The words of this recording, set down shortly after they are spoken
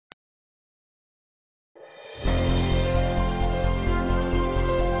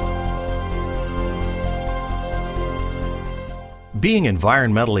Being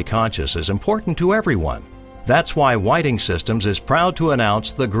environmentally conscious is important to everyone. That's why Whiting Systems is proud to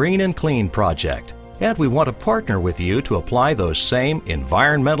announce the Green and Clean project, and we want to partner with you to apply those same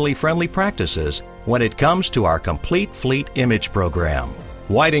environmentally friendly practices when it comes to our Complete Fleet Image program.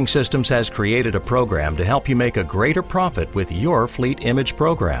 Whiting Systems has created a program to help you make a greater profit with your fleet image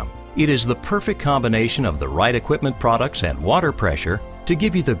program. It is the perfect combination of the right equipment products and water pressure to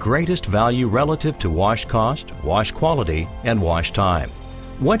give you the greatest value relative to wash cost, wash quality, and wash time.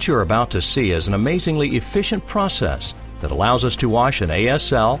 What you're about to see is an amazingly efficient process that allows us to wash an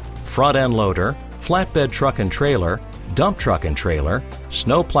ASL, front-end loader, flatbed truck and trailer, dump truck and trailer,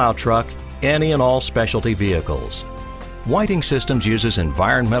 snowplow truck, any and all specialty vehicles. Whiting Systems uses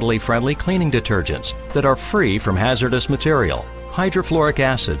environmentally friendly cleaning detergents that are free from hazardous material, hydrofluoric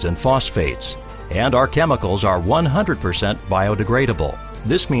acids and phosphates, and our chemicals are 100% biodegradable.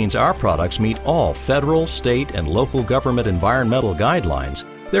 This means our products meet all federal, state, and local government environmental guidelines,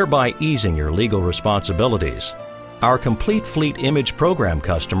 thereby easing your legal responsibilities. Our Complete Fleet Image program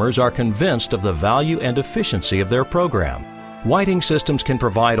customers are convinced of the value and efficiency of their program. Whiting Systems can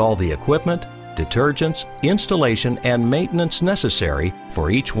provide all the equipment, detergents, installation, and maintenance necessary for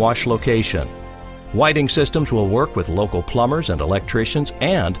each wash location. Whiting Systems will work with local plumbers and electricians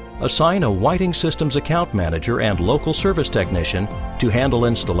and assign a Whiting Systems account manager and local service technician to handle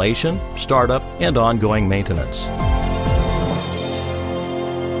installation, startup, and ongoing maintenance.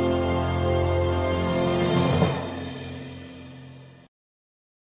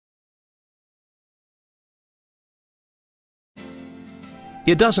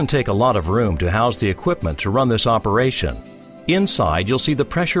 It doesn't take a lot of room to house the equipment to run this operation. Inside, you'll see the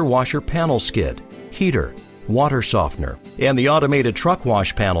pressure washer panel skid, heater, water softener, and the automated truck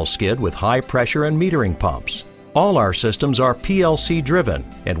wash panel skid with high pressure and metering pumps. All our systems are PLC driven,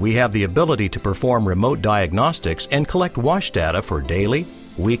 and we have the ability to perform remote diagnostics and collect wash data for daily,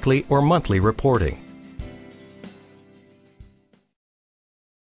 weekly, or monthly reporting.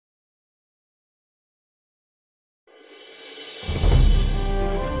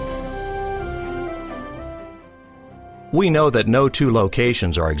 We know that no two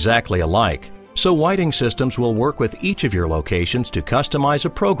locations are exactly alike, so Whiting Systems will work with each of your locations to customize a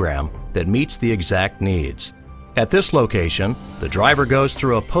program that meets the exact needs. At this location, the driver goes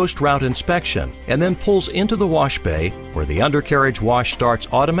through a post-route inspection and then pulls into the wash bay where the undercarriage wash starts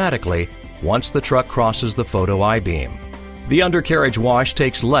automatically once the truck crosses the photo I-beam. The undercarriage wash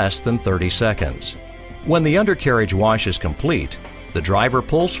takes less than 30 seconds. When the undercarriage wash is complete, the driver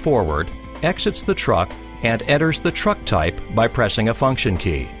pulls forward, exits the truck, and enters the truck type by pressing a function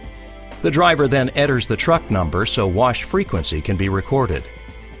key. The driver then enters the truck number so wash frequency can be recorded.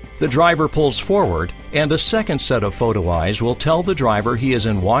 The driver pulls forward and a second set of photo eyes will tell the driver he is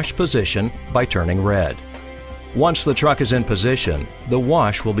in wash position by turning red. Once the truck is in position, the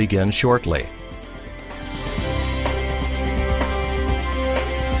wash will begin shortly.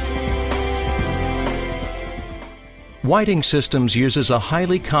 Whiting Systems uses a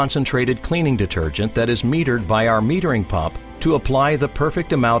highly concentrated cleaning detergent that is metered by our metering pump to apply the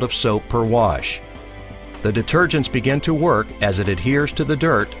perfect amount of soap per wash. The detergents begin to work as it adheres to the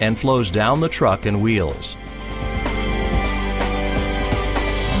dirt and flows down the truck and wheels.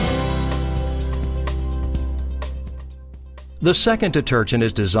 The second detergent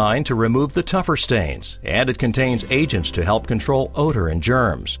is designed to remove the tougher stains, and it contains agents to help control odor and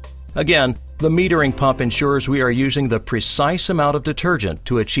germs. Again, the metering pump ensures we are using the precise amount of detergent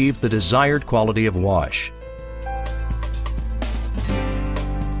to achieve the desired quality of wash.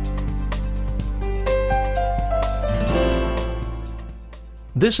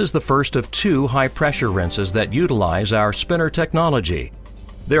 This is the first of 2 high-pressure rinses that utilize our spinner technology.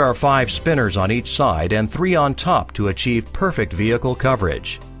 There are 5 spinners on each side and 3 on top to achieve perfect vehicle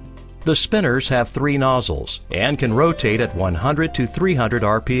coverage. The spinners have 3 nozzles and can rotate at 100 to 300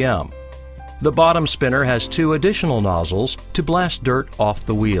 RPM. The bottom spinner has 2 additional nozzles to blast dirt off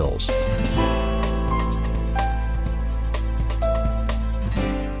the wheels.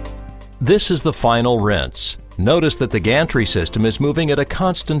 This is the final rinse. Notice that the gantry system is moving at a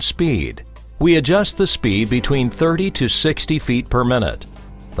constant speed. We adjust the speed between 30 to 60 feet per minute.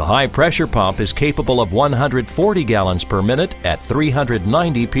 The high-pressure pump is capable of 140 gallons per minute at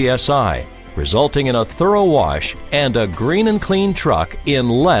 390 psi, resulting in a thorough wash and a green and clean truck in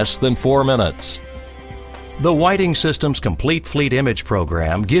less than 4 minutes. The Whiting Systems Complete Fleet Image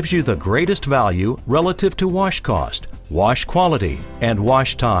program gives you the greatest value relative to wash cost, wash quality, and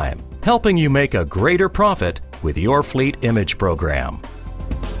wash time, helping you make a greater profit with your fleet image program.